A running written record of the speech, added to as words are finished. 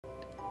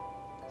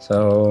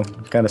So,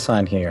 got a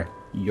sign here.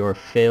 Your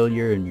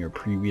failure in your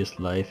previous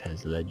life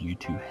has led you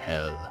to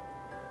hell.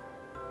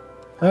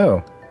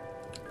 Oh,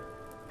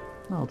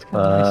 Oh, it's kind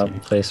of nice a here.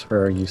 place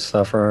where you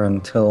suffer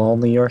until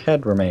only your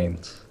head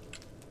remains.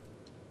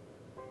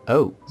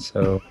 Oh,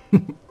 So,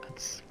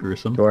 that's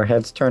gruesome. do our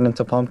heads turn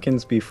into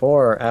pumpkins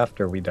before or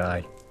after we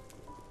die?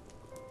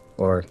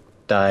 Or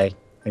die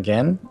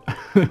again?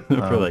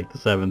 For like the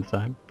 7th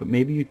time. But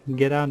maybe you can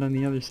get out on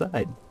the other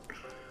side.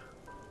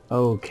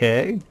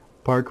 Okay,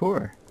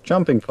 parkour.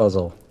 Jumping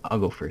puzzle. I'll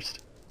go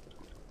first.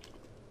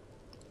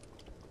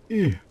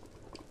 Ew.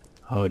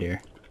 Oh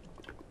dear.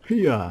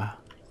 Yeah.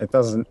 It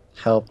doesn't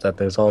help that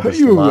there's all this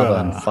Hiya! lava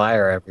and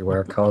fire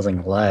everywhere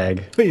causing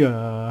lag.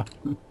 Hiya.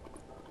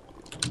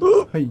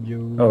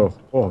 Hiyo.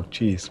 Oh,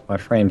 jeez. My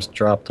frames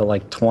dropped to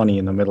like 20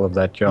 in the middle of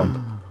that jump.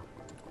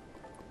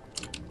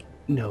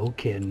 No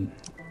kidding.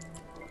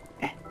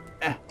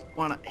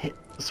 Wanna hit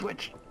the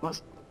switch?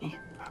 Must.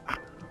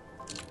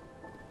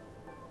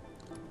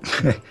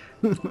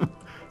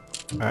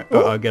 Alright,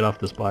 I'll get off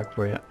this block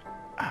for you.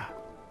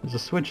 There's a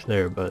switch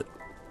there, but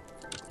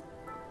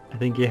I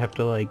think you have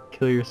to like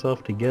kill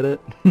yourself to get it.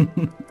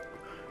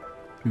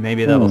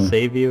 Maybe that'll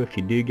save you if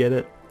you do get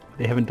it.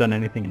 They haven't done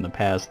anything in the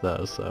past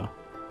though, so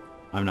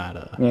I'm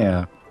not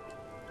Yeah.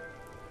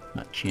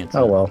 not chancing.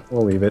 Oh well,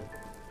 we'll leave it.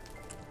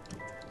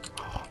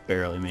 Oh,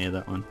 barely made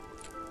that one.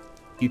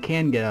 You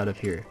can get out of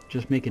here.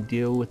 Just make a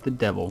deal with the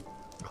devil.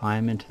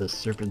 Climb into the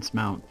serpent's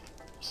mouth.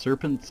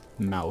 Serpent's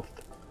mouth.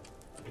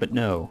 But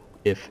no,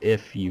 if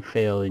you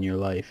fail in your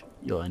life,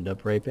 you'll end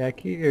up right back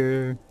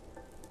here.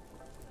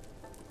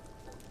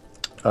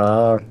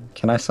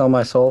 Can I sell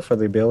my soul for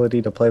the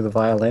ability to play the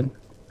violin?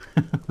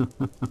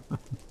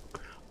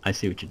 I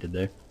see what you did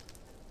there.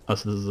 Oh,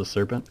 so this is a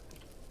serpent?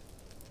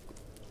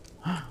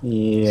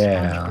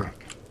 Yeah. Sponge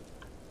brick.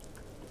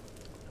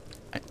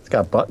 It's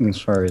got buttons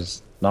for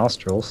his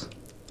nostrils.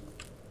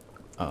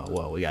 Oh,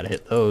 well, we gotta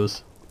hit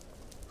those.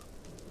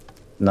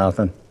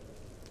 Nothing.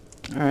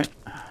 Alright,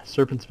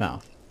 serpent's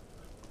mouth.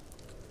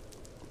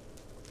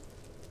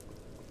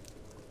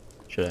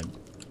 Should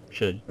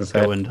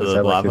I go into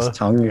the like lava? his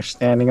tongue you're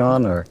standing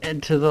on, or?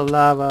 Into the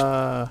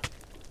lava!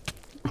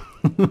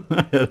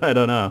 I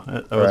don't know.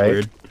 That was Right.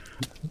 weird.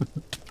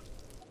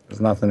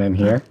 There's nothing in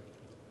here.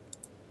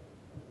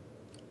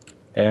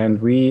 And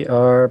we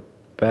are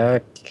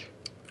back.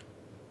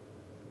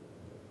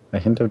 A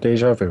hint of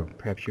deja vu.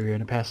 Perhaps you're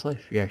in a past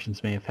life. Your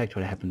actions may affect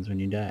what happens when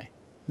you die.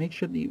 Make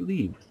sure that you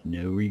leave with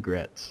no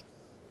regrets.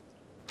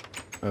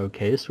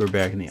 Okay, so we're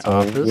back in the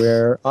office.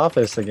 We're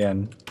office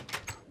again.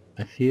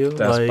 I feel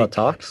That's like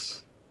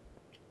buttocks.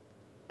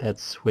 that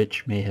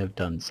switch may have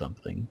done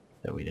something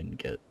that we didn't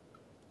get.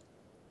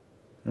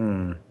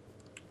 Hmm.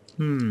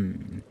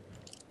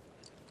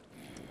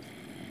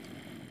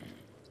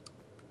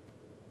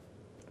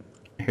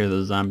 I hear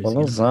those zombies Well,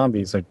 again. those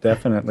zombies are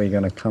definitely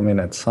going to come in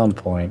at some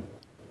point.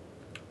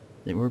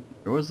 There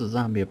was a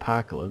zombie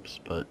apocalypse,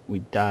 but we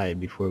died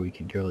before we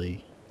could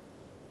really...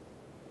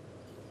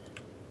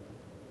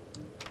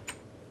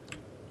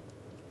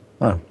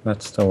 Oh,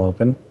 that's still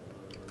open.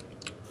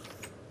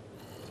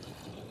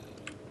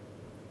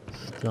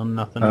 Still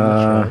nothing in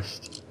the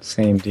chest.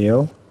 Same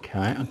deal.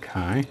 Okay,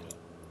 okay.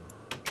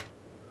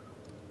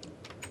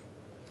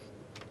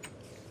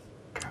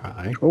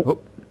 Okay. Oh.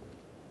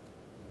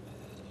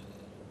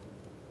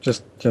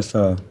 Just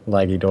a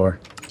laggy door.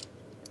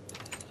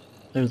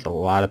 There's a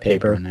lot of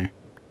paper in there.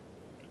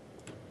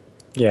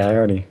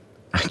 Yeah,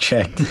 I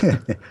checked.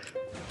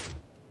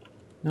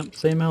 Nope,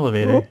 same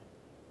elevator.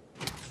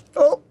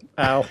 Oh,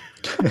 ow.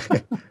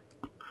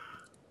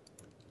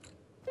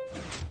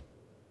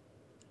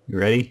 You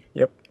ready?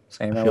 Yep,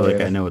 same I feel elevator.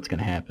 like I know what's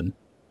gonna happen.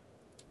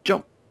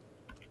 Jump!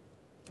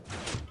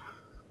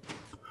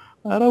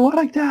 I don't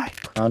want to die!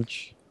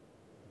 Crunch.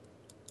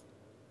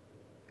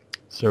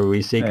 So are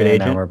we secret And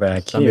agent? now we're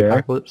back Zombie here.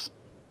 apocalypse?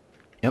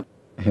 Yep.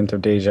 Hint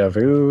of deja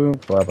vu,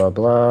 blah, blah,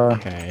 blah.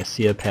 Okay, I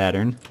see a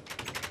pattern.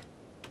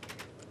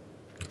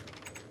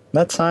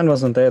 That sign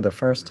wasn't there the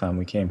first time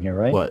we came here,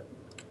 right? What?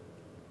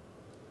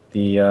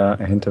 The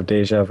hint of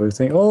deja vu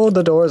thing. Oh,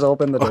 the door's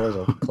open, the door's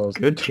open. Closed.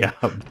 Good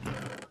job.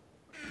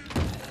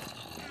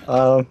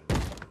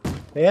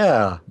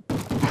 Yeah.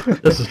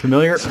 This is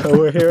familiar. So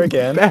we're here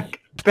again.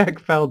 Back,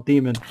 foul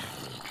demon.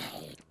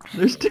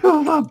 There's 2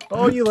 of them.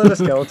 Oh, you let a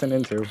skeleton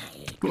in too.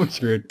 We're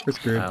screwed. We're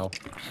screwed. Ow.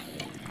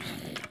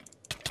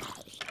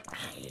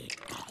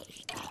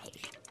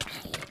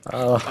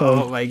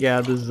 Oh my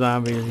god, the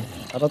zombie.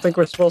 I don't think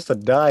we're supposed to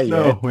die yet.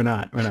 No, we're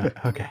not. We're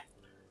not. Okay.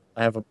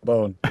 I have a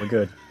bone. We're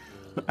good.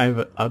 I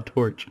have a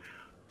torch.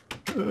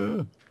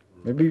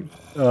 Maybe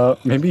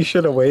you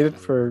should have waited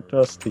for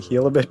us to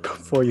heal a bit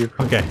before you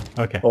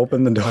Okay.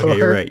 open the door. Okay,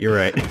 you're right.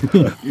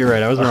 You're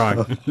right. I was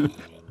wrong.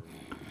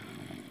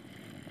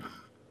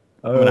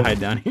 I'm gonna hide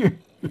down here.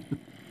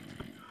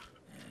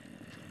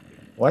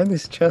 Why are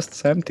these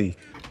chests empty?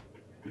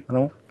 I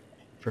don't...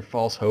 For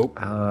false hope.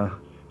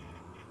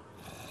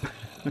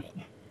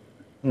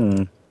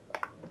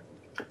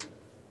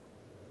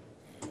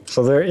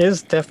 So there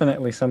is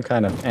definitely some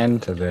kind of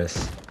end to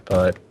this,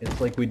 but It's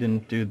like we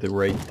didn't do the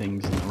right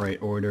things in the right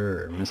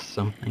order or missed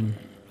something.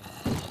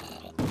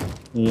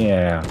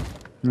 yeah.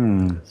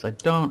 So I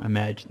don't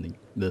imagine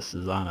this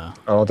is on a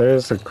Oh,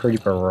 there's a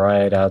creeper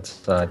right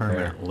outside there.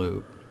 permanent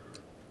loop.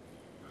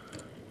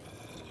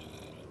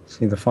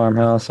 See the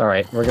farmhouse?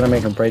 Alright, we're gonna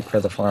make a break for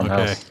the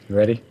farmhouse. Okay. You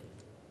ready?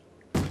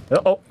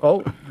 Oh.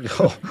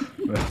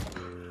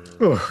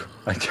 Ooh,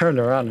 I turned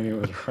around and he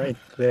was right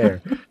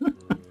there.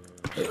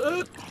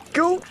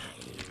 Go!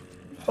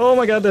 Oh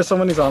my god, there's so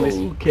many zombies.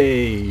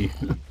 Okay.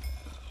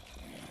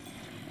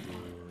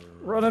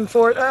 Running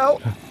for it. Ow!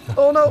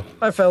 Oh no!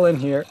 I fell in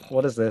here.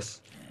 What is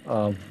this?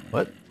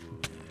 What?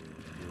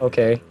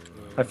 Okay.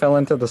 I fell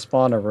into the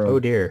spawner room. Oh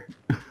dear.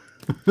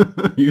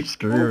 You're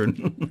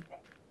screwed.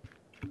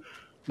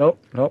 Nope.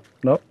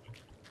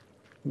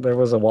 There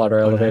was a water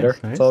elevator.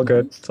 Nice, It's all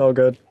good. nice. It's all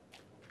good.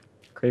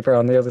 Creeper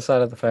on the other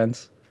side of the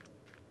fence.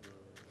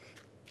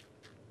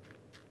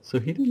 So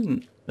he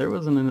didn't... There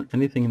wasn't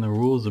anything in the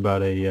rules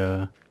about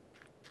a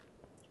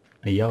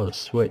yellow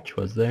switch,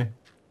 was there?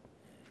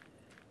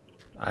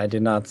 I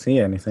did not see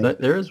anything.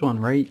 There is one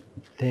right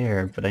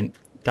there, but I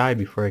died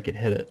before I could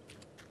hit it.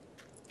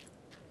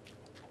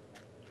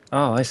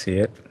 Oh, I see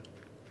it.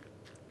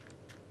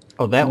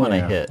 Oh, that one I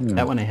Yeah, hit.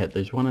 That one I hit.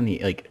 There's one on the,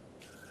 like...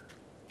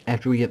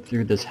 After we get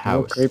through this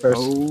house. creepers.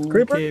 Okay,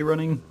 Creeper.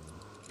 running.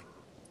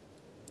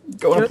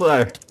 Going up Get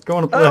there.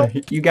 Going up Ow!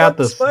 there. You got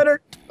this.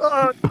 Spider!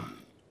 Ah,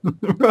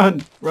 Run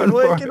for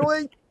get it.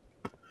 away!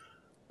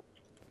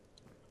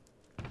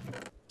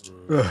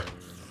 Ugh.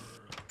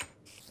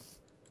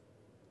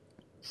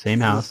 Same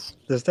house.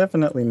 There's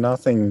definitely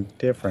nothing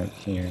different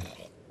here.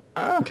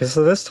 Ah. Okay,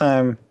 so this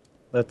time,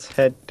 let's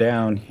head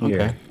down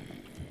here. Okay.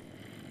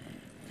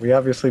 We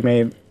obviously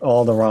made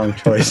all the wrong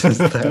choices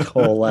that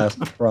whole last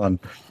run.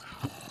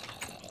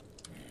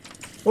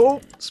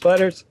 Oh,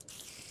 spiders!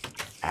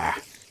 Ah.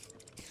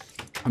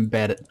 I'm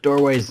bad at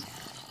doorways.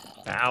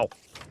 Ow.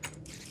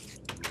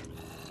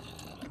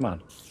 Come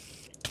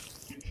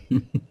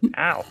on.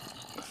 Ow.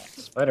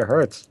 Spider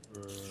hurts.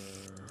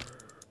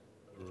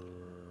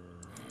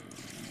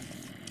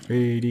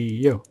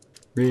 Radio.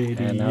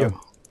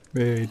 now-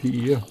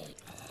 Radio.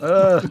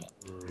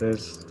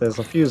 There's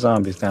a few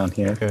zombies down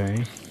here.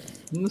 Okay.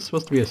 Isn't this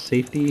supposed to be a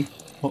safety?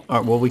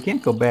 Well, we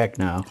can't go back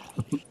now.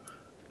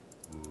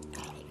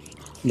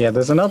 Yeah,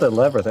 there's another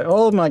lever there.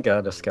 Oh my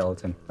god, a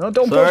skeleton. Oh,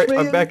 don't Sorry, push me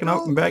I'm in. backing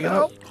up. Oh, I'm backing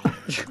ow.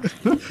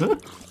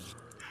 up.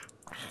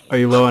 Are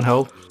you low on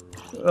health?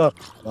 Oh,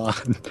 come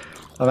on.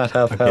 I'm at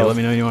half Okay, health. let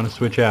me know when you want to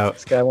switch out.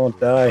 This guy won't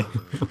die.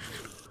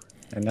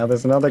 And now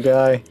there's another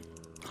guy.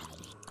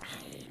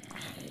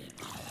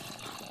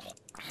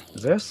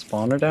 Is there a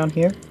spawner down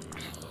here?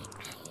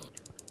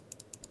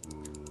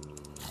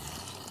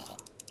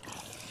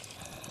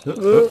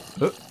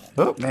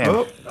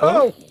 Man.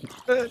 Oh!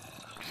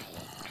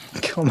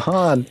 Come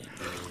on.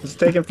 It's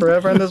taking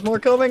forever and there's more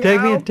coming.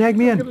 Tag me Ow. in, tag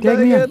me I'm in, gonna tag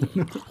die me again.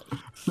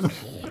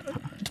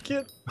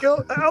 in.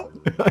 Go. Ow.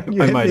 I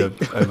You hit might me.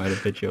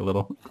 have hit you a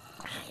little.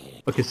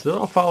 Okay, so they're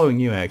all following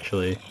you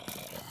actually.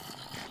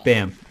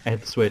 Bam! I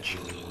hit the switch.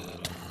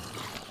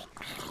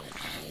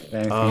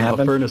 Anything A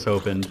happen? furnace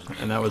opened,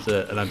 and that was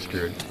it, and I'm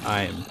screwed.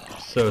 I am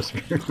so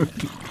screwed.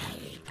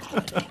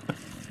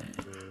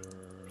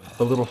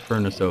 A little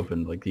furnace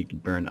opened, like you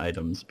could burn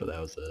items, but that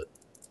was it.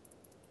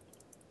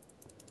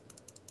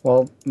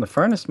 Well, the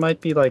furnace might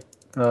be like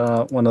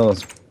one of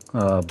those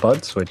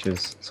bud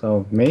switches,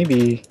 so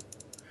maybe...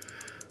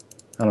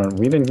 I don't know,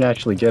 we didn't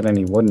actually get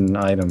any wooden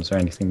items or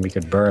anything we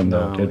could burn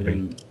though, No, did we we?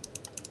 didn't.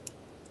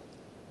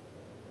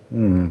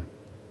 Hmm.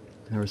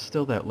 There was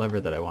still that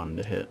lever that I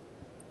wanted to hit.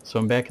 So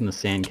I'm back in the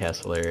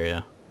sandcastle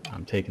area.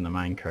 I'm taking the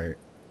minecart.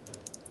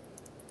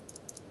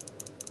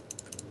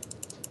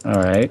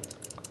 Alright.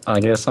 I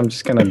guess I'm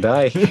just gonna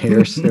die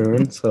here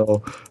soon,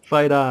 so...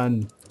 Fight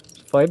on!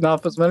 Fighting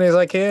off as many as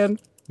I can!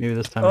 Maybe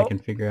this time I Oh. can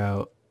figure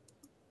out.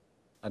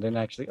 I didn't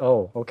actually...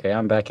 Oh, okay,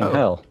 I'm back in Oh.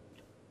 hell.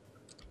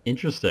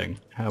 Interesting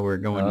how we're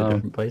going to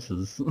different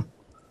places.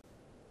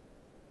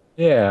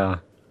 Yeah.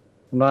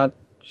 I'm not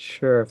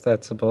sure if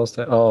that's supposed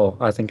to... Oh,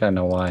 I think I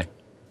know why.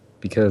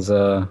 Because,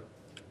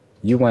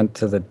 you went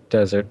to the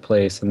desert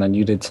place and then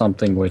you did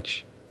something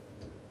which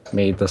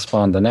made the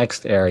spawn the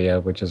next area,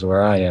 which is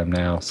where I am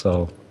now,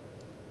 so...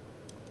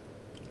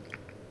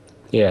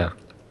 Yeah.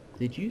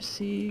 Did you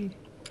see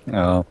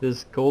Oh.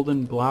 this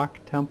golden block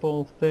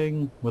temple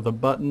thing with a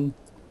button?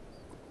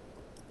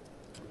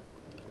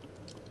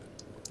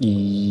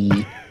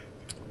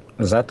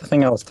 Is that the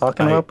thing I was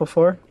talking about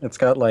before? It's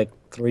got like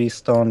 3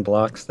 stone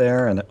blocks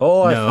there, and...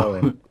 Oh, I fell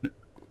in.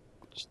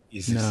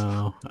 Jesus.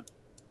 No.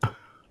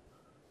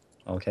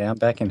 Okay, I'm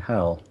back in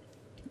hell.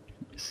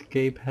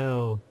 Escape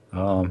hell.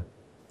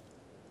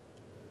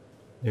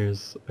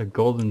 There's a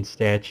golden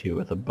statue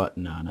with a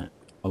button on it,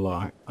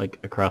 along, like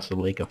across a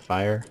lake of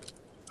fire.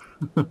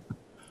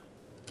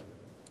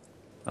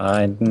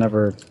 I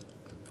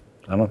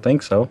don't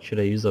think so. Should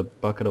I use a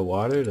bucket of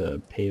water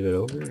to pave it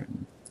over?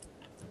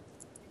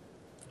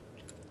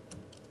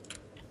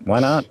 Why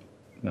not?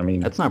 I mean,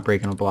 That's not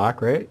breaking a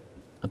block, right?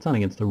 That's not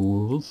against the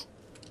rules.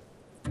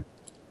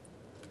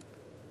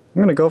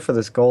 I'm gonna go for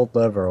this gold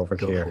lever over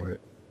Go here. for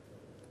it.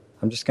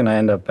 I'm just gonna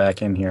end up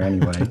back in here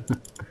anyway.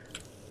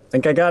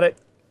 Think I got it?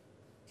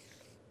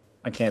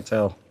 I can't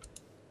tell.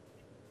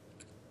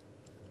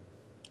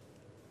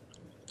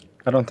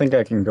 I don't think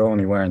I can go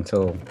anywhere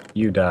until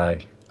you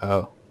die.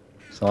 Oh.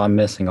 So I'm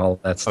missing all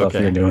that stuff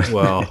Okay. you're doing.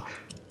 Well,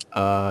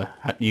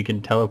 you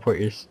can teleport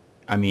your.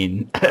 I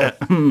mean,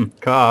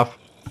 cough.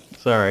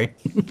 Sorry.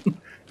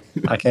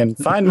 I can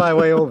find my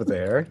way over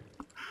there.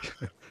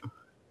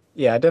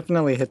 Yeah, I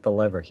definitely hit the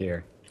lever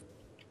here.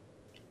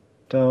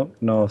 Don't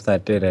know if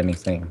that did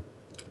anything.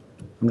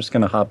 I'm just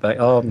gonna hop back.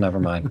 Oh, never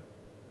mind.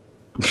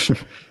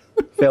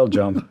 Failed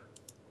jump.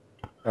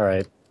 All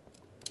right.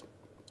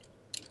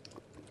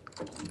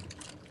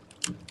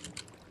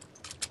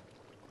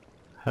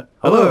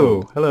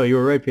 Hello. Hello. You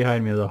were right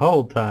behind me the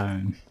whole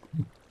time.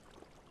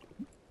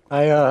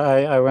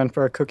 I went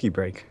for a cookie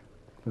break.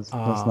 There's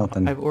I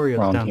nothing have Oreos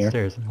wrong here.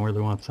 downstairs, and I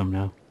really want some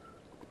now.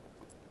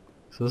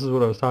 So this is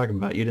what I was talking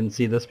about. You didn't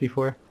see this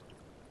before?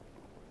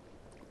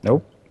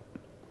 Nope.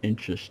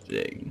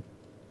 Interesting.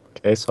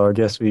 Okay, so I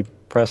guess we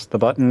press the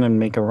button and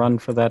make a run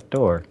for that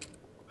door.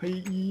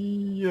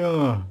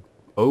 Yeah.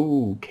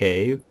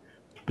 Okay.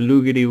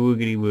 Bloogity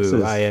woogity woo. This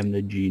is- I am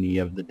the genie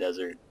of the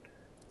desert.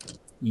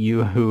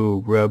 You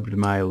who rubbed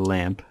my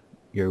lamp,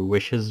 your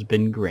wish has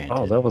been granted.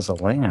 Oh, that was a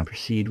lamp.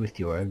 Proceed with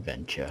your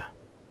adventure.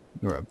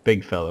 You're a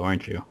big fellow,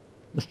 aren't you?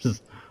 This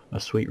is a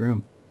sweet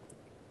room.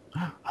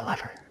 A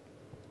lever.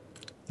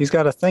 He's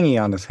got a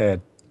thingy on his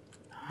head.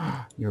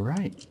 You're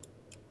right.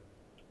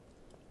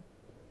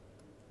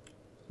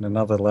 And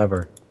another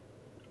lever.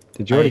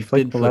 Did you already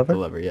flick did the flip lever? the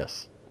lever,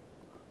 yes.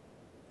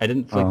 I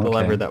didn't flick Oh, the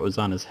lever okay. that was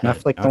on his head. Now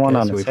flick the one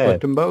on so his we flicked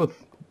head. them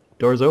both.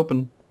 Doors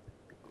open.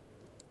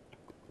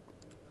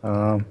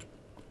 Um,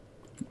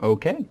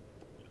 Okay.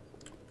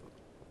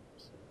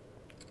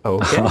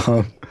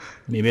 Okay.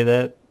 Maybe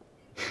that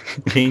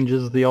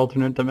changes the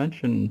alternate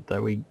dimension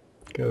that we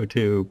go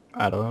to.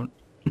 I don't.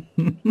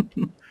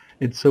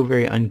 It's so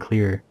very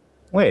unclear.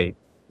 wait,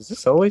 is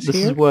this always This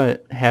here? is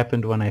what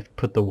happened when I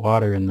put the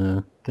water in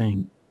the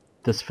thing.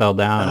 This fell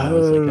down. I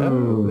was like,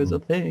 oh, it's a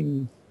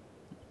thing.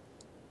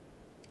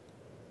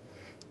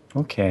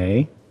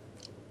 Okay,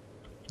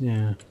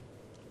 Yeah.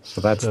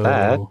 so that's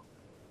that.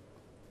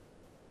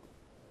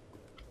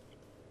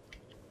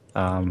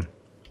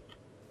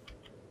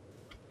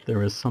 There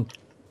was something.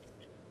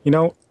 You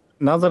know,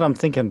 now that I'm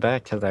thinking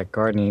back to that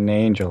guardian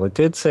angel, it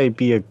did say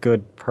be a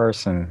good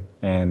person,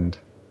 and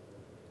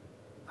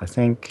I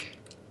think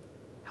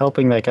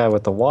helping that guy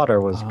with the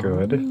water was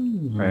good.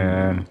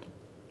 And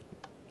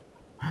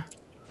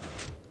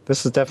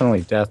this is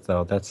definitely death,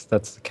 though. That's the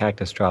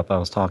cactus drop I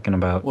was talking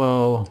about.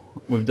 Well,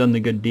 we've done the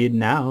good deed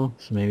now,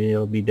 so maybe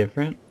it'll be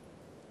different.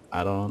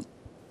 I don't.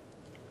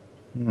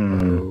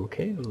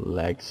 Okay,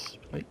 lag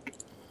spike.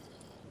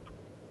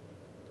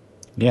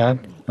 Yeah,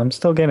 I'm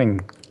still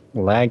getting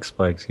lag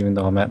spikes, even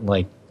though I'm at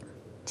like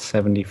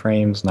 70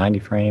 frames, 90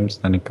 frames.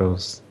 Then it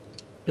goes.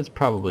 It's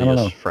probably I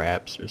don't just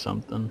fraps or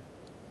something.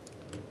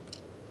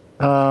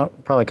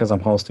 Probably because I'm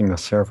hosting the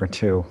server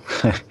too.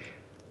 All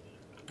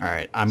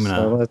right, I'm gonna.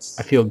 So let's.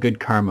 I feel good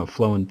karma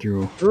flowing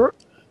through.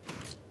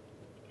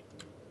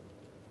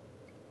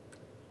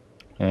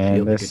 And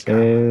Feel the this good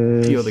karma.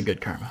 is. Feel the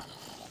good karma.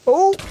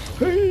 Oh.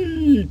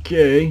 Hey,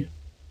 okay.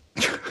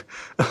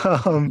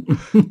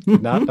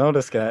 Did not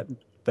notice that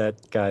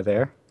guy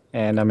there,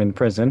 and I'm in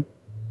prison.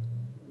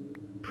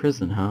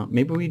 Prison, huh?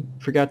 Maybe we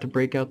forgot to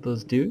break out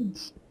those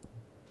dudes.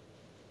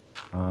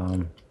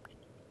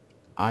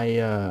 I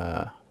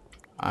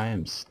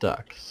am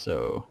stuck,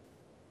 so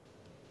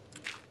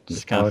I'm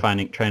just kind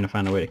of trying to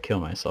find a way to kill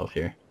myself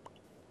here.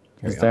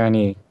 Is there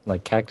any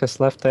like cactus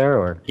left there,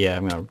 or? Yeah,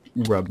 I'm gonna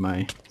rub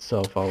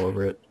myself all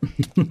over it.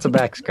 It's a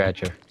back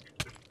scratcher.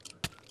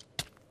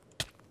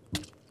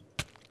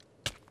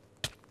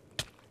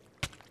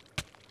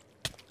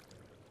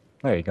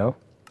 There you go.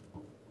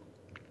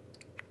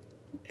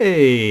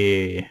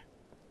 Hey.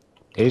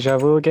 Deja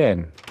vu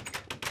again.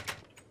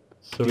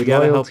 So Be we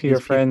gotta loyal help to your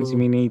these friends.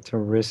 people. You need to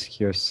risk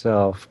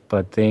yourself,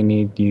 but they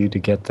need you to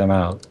get them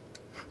out.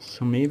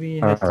 So maybe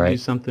it has to do Alright.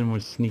 something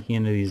with sneaking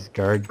into these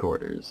guard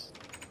quarters.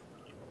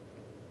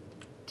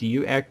 Do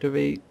you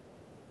activate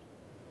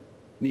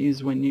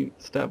these when you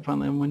step on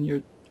them when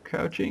you're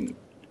crouching?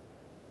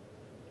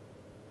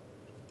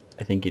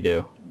 I think you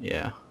do,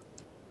 yeah.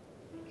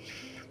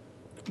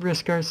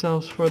 Risk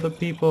ourselves for the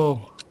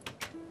people.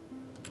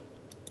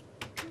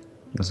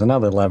 There's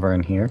another lever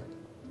in here.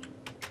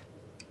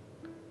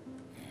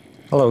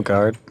 Hello,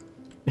 guard.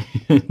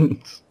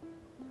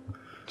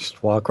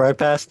 Just walk right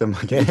past him,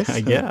 I guess. I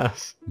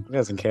guess. He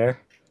doesn't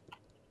care.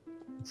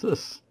 What's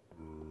this?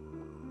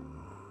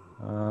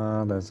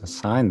 There's a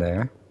sign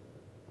there.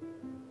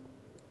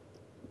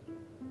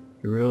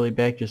 You really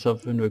backed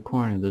yourself into a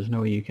corner. There's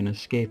no way you can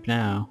escape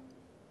now.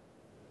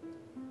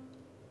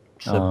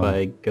 Except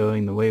by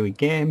going the way we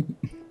came.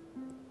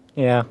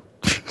 Yeah.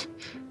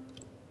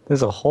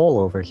 There's a hole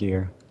over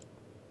here.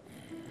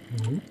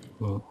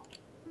 Whoa.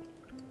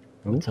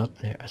 What's up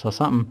there? I saw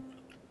something.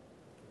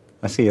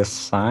 I see a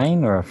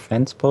sign or a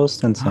fence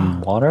post and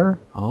some water.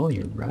 Oh,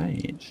 you're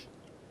right.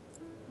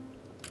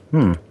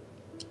 Hmm.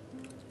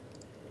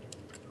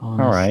 Oh,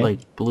 and All this right.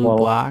 like blue Well,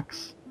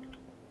 blocks.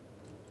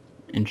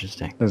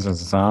 Interesting. there's a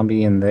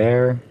zombie in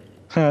there.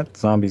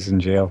 Zombies in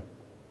jail.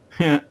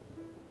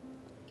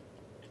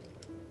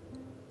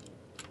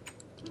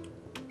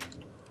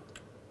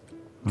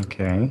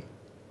 Okay.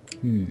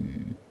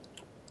 Hmm.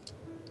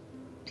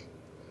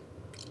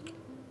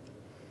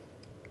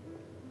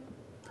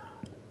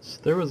 So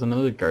there was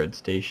another guard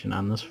station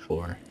on this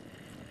floor.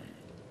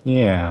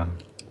 Yeah.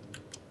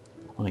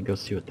 I want to go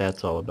see what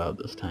that's all about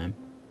this time.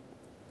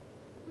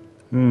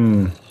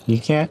 Hmm. You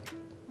can't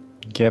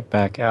get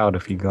back out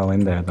if you go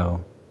in there,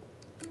 though.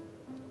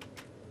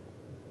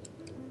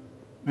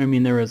 I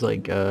mean, there was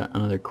like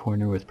another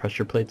corner with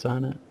pressure plates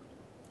on it.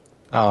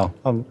 Oh,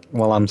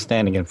 well, I'm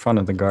standing in front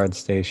of the guard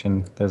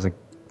station. There's a...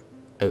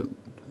 Oh,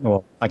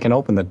 Well, I can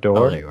open the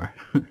oh, there door. you are.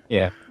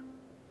 Yeah.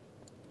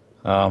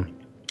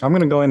 I'm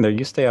gonna go in there.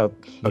 You stay out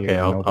Okay, here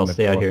and open I'll the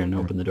stay out door here and for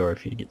me. open the door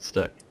if you get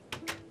stuck.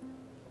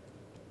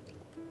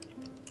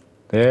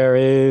 There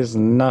is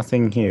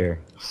nothing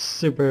here.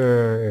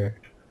 Super.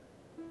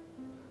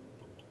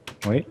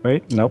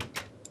 Wait, nope.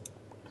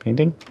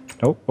 Painting?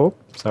 Nope. Oh,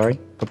 sorry.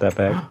 Put that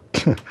back.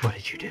 What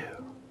did you do?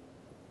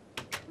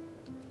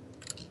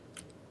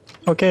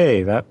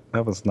 Okay, that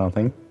was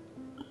nothing.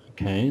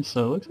 Okay,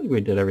 so it looks like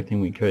we did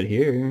everything we could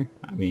here.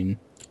 I mean,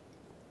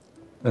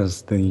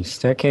 There's the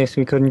staircase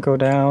we couldn't go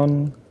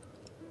down.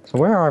 So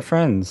where are our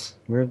friends?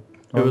 Where it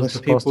are we was the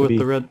supposed people to with the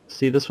be? red...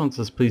 See, this one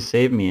says, please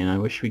save me, and I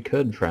wish we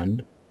could,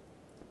 friend.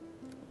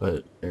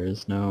 But there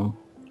is no...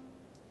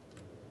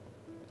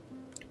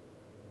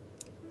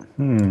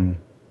 Hmm.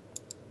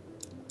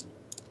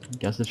 I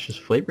guess it's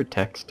just flavor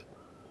text.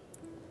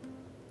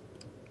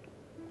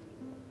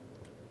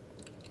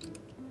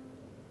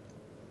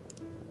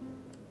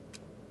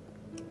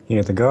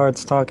 Hear the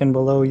guards talking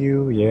below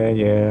you?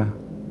 Yeah.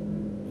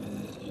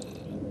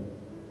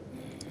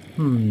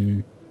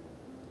 Hmm.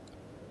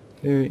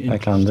 Very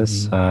Back on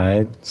this interesting.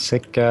 side.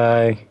 Sick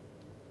guy.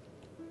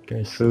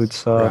 Guess Food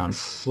it's ground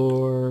sucks.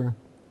 floor.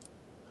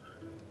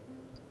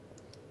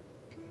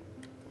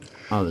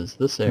 Oh, there's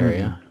this Hmm.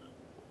 area.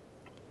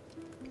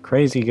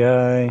 Crazy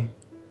guy.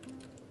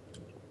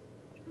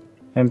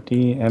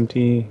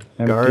 Empty.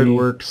 Guard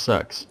work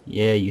sucks.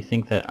 Yeah, you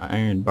think that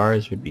iron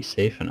bars would be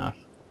safe enough.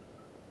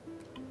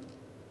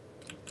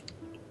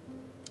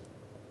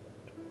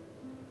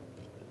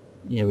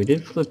 Yeah, we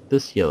did flip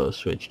this yellow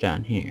switch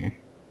down here.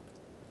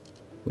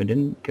 We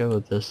didn't go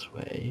this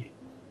way.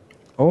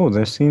 Oh,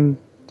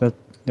 that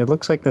it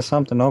looks like there's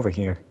something over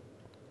here.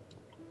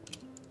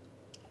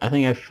 I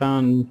think I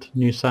found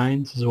new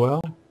signs as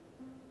well.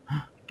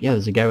 Yeah,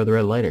 there's a guy with a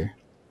red lighter.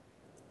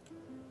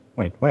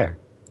 Wait, where?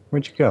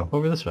 Where'd you go?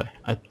 Over this way.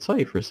 I saw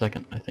you for a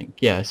second, I think.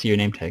 Yeah, I see your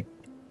name tag.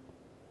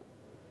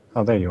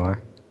 Oh, there you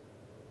are.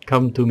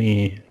 Come to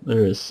me.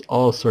 There's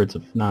all sorts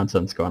of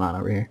nonsense going on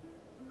over here.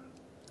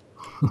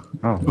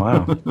 Oh,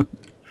 wow.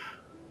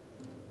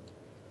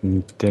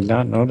 Did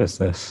not notice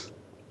this.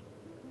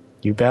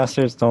 You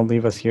bastards don't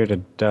leave us here to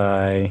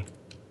die.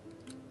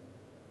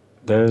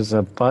 There's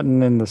a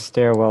button in the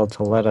stairwell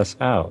to let us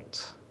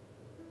out.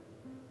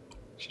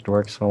 Should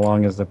work so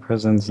long as the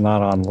prison's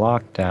not on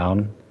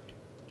lockdown.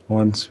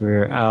 Once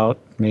we're out,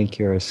 make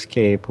your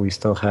escape. We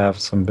still have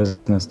some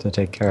business to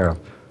take care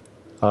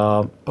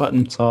of.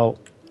 Button. So,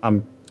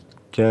 I'm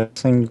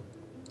guessing...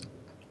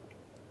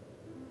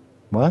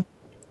 What?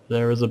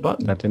 There was a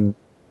button. That didn't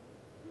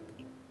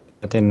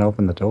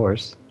open the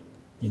doors.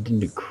 You didn't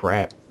do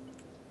crap.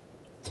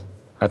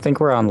 I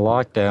think we're on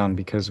lockdown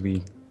because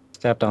we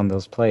stepped on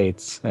those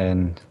plates,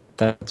 and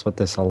that's what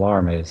this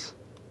alarm is.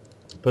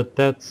 But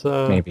that's,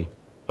 Maybe.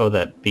 oh,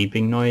 that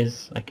beeping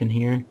noise I can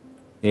hear?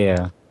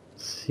 Yeah.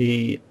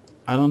 See,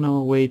 I don't know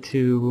a way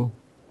to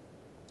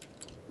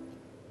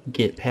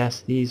get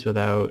past these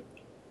without...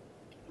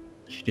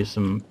 I should do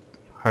some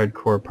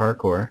hardcore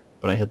parkour,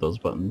 but I hit those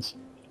buttons.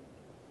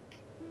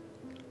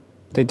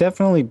 They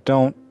definitely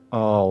don't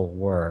all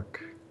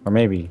work. Or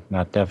maybe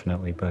not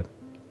definitely, but...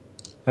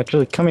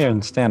 Actually, come here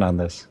and stand on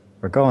this.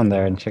 We're going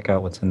there and check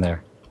out what's in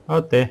there.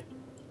 Out there.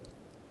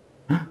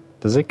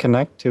 Does it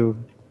connect to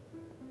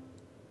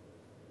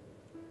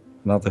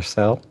another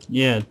cell?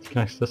 Yeah, it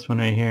connects this one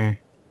right here.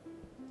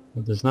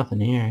 But there's nothing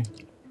here.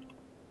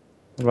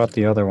 What about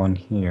the other one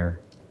here?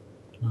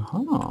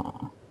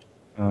 Uh-huh.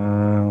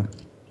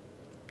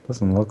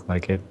 Doesn't look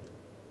like it.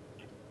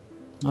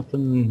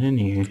 Nothing in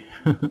here.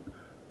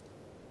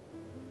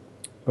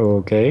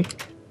 Okay.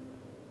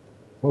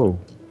 Whoa,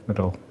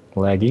 little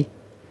laggy.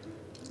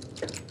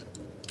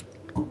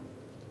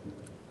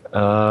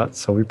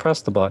 So we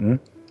press the button.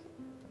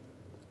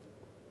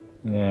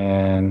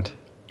 And...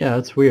 Yeah,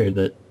 that's weird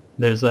that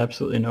there's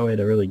absolutely no way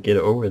to really get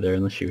over there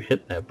unless you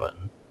hit that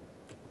button.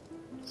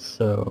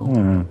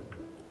 So...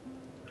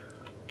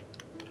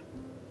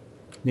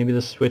 maybe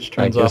the switch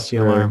turns off the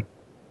alarm.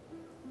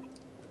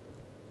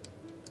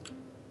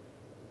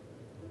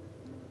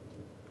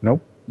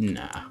 Nope.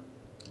 Nah.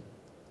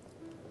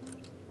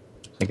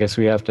 I guess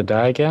we have to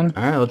die again?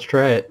 Alright, let's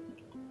try it.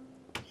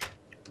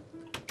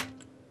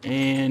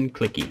 And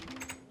clicky.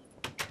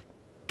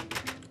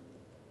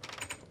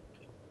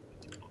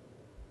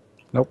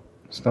 Nope,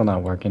 still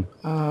not working.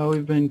 Oh,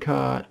 we've been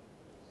caught.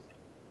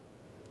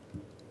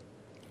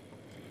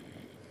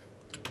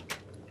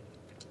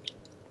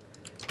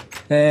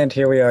 And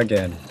here we are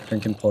again,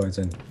 drinking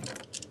poison.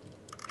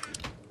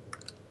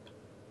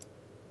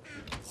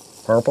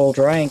 Purple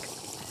drink.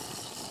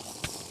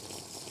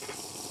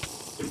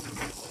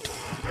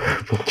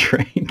 Purple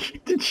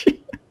drink. Did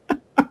she?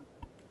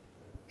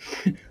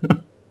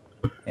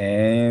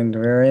 And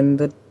we're in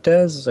the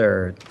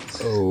desert.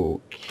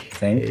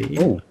 Okay.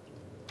 Ooh.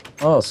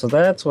 Oh, so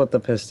that's what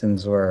the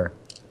pistons were.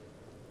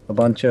 A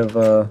bunch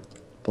of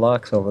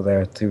blocks over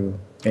there to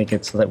make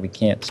it so that we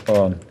can't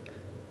spawn.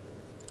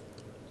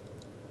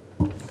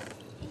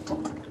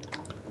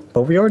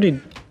 But we already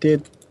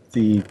did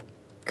the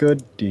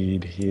good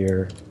deed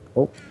here.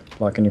 Oh,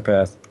 blocking your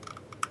path.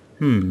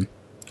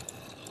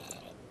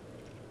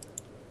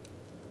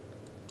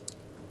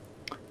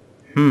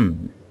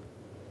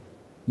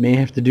 May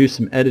have to do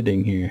some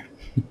editing here.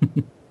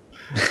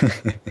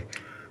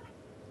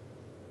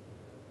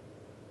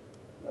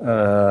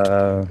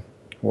 Whoa,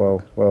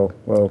 whoa,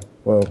 whoa,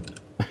 whoa.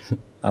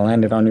 I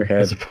landed on your head.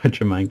 There's a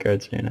bunch of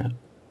minecarts here now.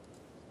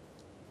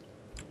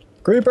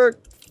 Creeper!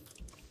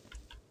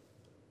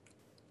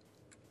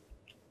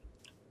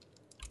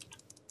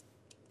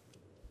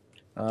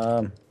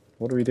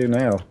 What do we do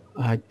now?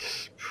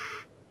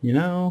 You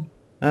know,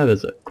 that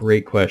is a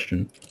great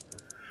question.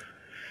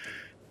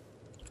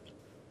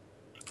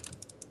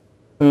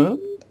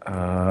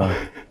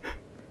 I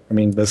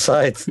mean,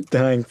 besides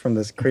dying from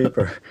this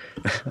creeper.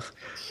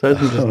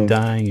 Besides me just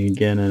dying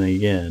again and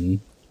again.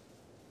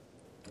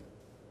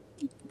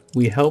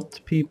 We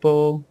helped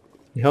people.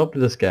 We helped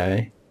this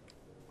guy.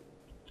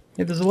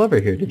 Hey, there's a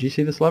lever here. Did you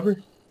see this lever?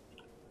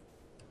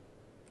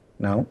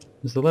 No.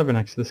 There's a lever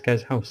next to this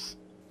guy's house.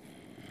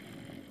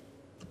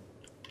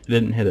 I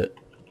didn't hit it.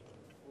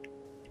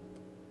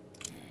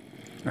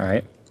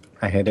 Alright,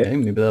 I hit it. Okay,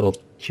 maybe that'll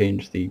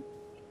change the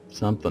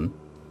something.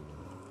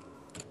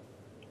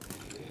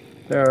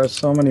 There are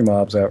so many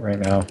mobs out right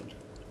now.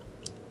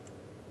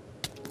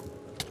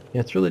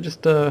 Yeah, it's really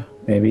just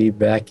Maybe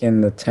back in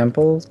the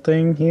temple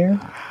thing here?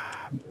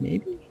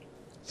 maybe?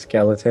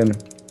 Skeleton.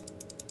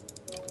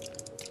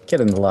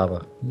 Get in the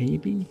lava.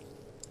 Maybe?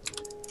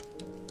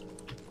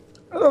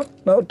 Oh,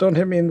 no, don't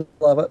hit me in the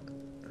lava.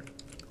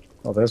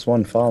 Oh, there's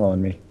one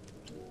following me.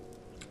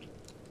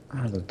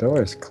 Ah, the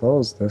door is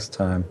closed this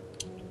time.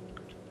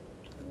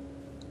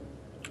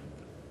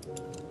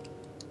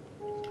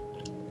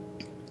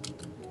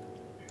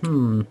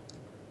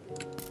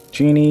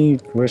 Genie,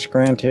 wish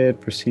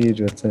granted, proceed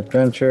with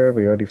adventure.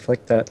 We already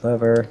flicked that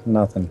lever.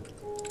 Nothing.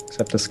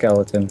 Except a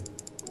skeleton.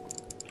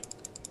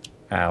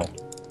 Ow.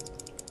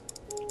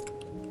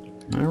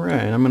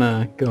 Alright, I'm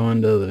gonna go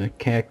into the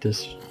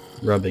cactus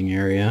rubbing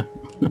area.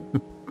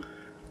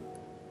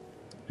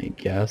 I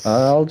guess.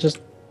 I'll just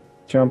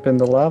jump in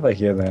the lava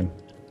here then.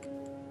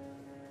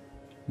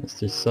 There's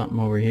just something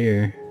over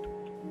here.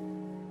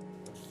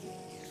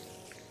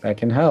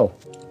 Back in hell.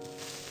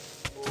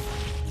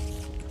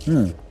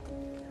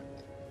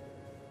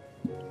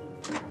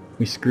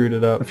 We screwed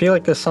it up. I feel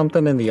like there's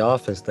something in the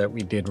office that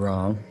we did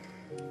wrong.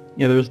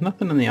 Yeah, there was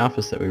nothing in the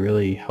office that we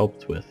really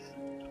helped with.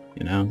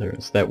 You know, there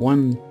was that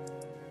one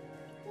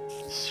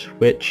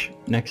switch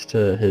next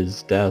to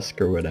his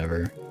desk or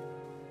whatever.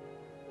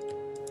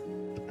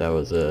 But that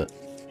was it.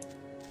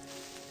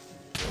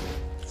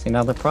 See,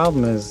 now the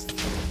problem is,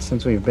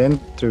 since we've been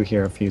through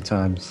here a few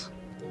times,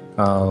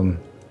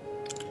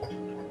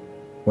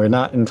 we're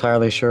not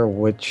entirely sure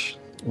which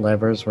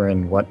levers were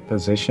in what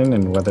position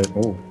and whether...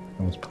 Oh,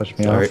 almost pushed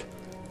me off.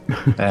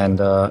 And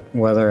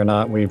whether or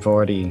not we've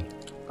already,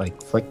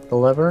 like, flicked the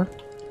lever.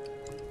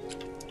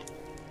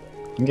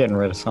 I'm getting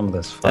rid of some of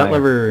this fire. That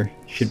lever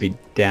should be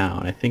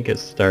down. I think it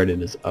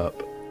started as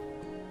up.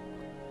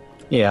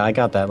 Yeah, I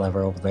got that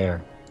lever over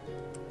there.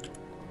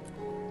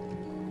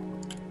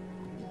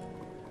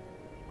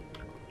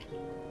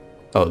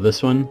 Oh,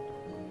 this one?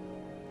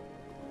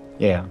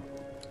 Yeah.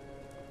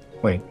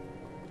 Wait.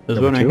 There's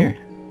Number one right two? here.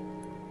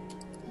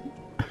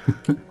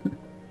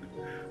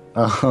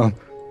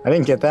 I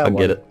didn't get that I'll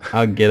one. get it.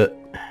 I'll get it.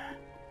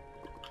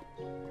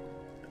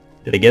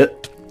 Did I get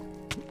it?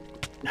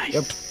 Nice.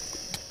 Yep.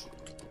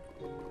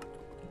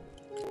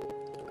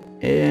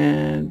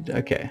 And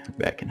okay,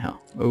 back in hell.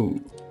 Oh.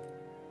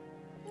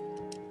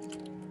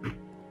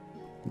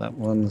 That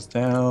one's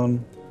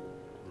down.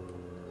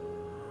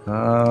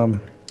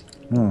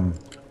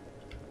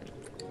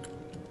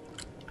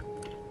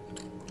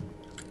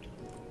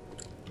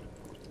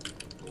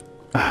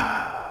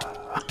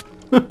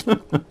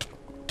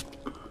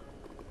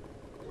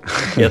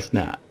 Guess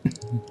not. I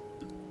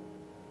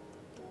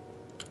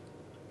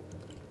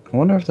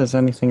wonder if there's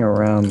anything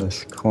around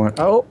this corner.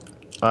 Oh!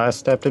 I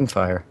stepped in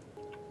fire.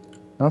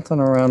 Nothing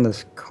around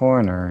this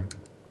corner.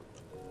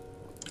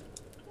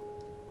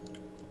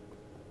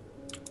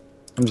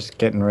 I'm just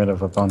getting rid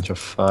of a bunch of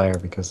fire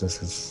because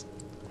this is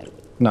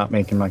not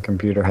making my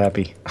computer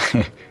happy.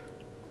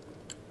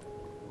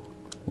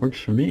 Works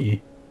for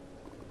me.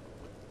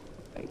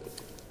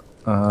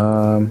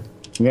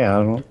 Yeah,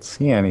 I don't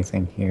see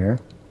anything here.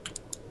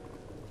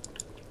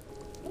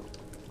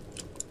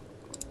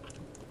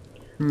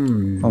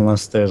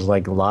 Unless there's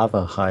like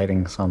lava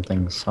hiding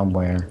something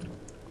somewhere.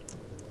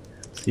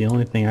 It's the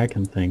only thing I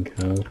can think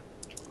of.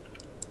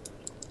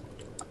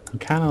 I'm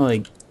kind of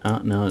like, oh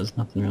no, there's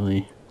nothing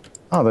really.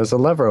 Oh, there's a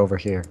lever over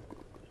here.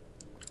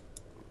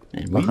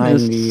 And we Behind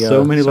missed the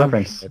so many serpent.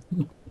 levers.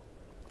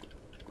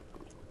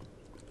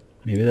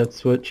 Maybe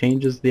that's what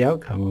changes the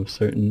outcome of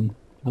certain.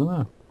 I don't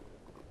know.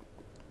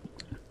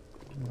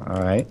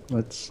 Alright,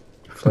 let's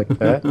flick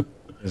that.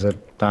 There's a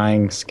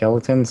dying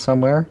skeleton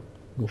somewhere.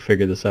 We'll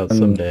figure this out And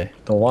someday.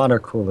 the water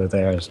cooler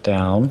there is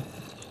down.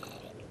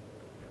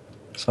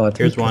 So I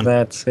Here's think one.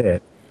 that's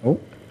it. Oh,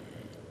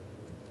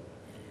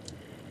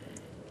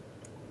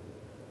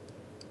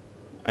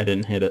 I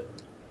didn't hit it.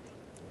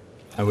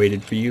 I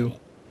waited for you.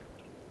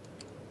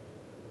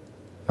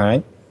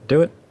 alright,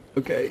 do it.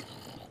 Okay.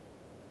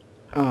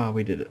 Ah,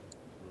 we did it.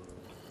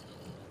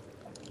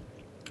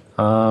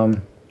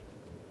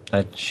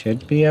 That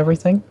should be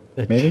everything.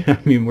 Maybe? I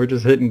mean, we're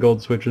just hitting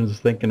gold switches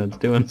thinking it's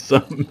doing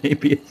something.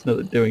 Maybe it's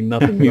not doing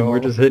nothing. I mean, we're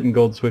just hitting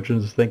gold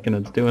switches thinking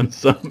it's doing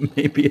something.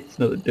 Maybe it's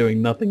not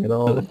doing nothing at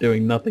all. Not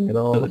doing nothing at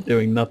all. Not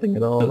doing nothing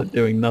at all. Not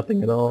doing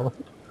nothing at all.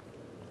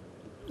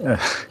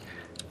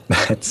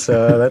 That's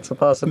a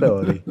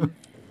possibility.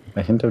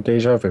 A hint of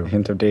deja vu.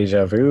 Hint of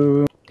deja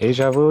vu.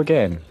 Deja vu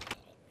again.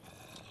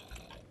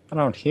 I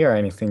don't hear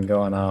anything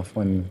going off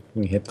when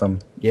we hit them.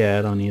 Yeah,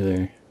 I don't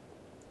either.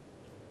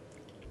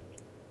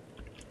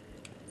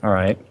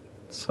 Alright,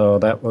 so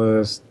that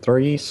was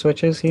 3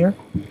 switches here?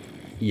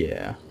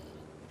 Yeah.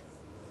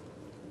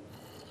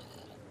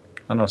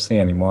 I don't see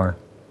any more.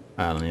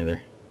 I don't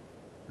either.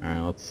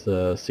 Alright,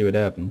 let's see what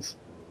happens.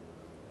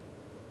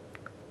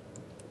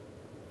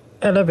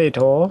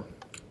 Elevator.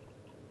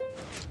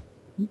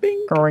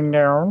 Bing! Going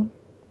down.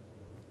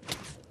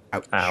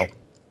 Ouch. Ow.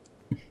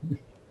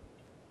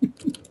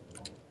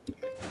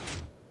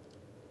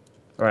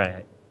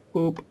 Right.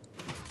 Boop.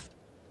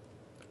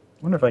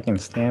 Wonder if I can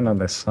stand on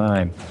this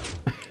sign.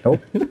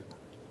 Nope.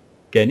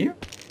 Can you?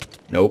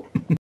 Nope.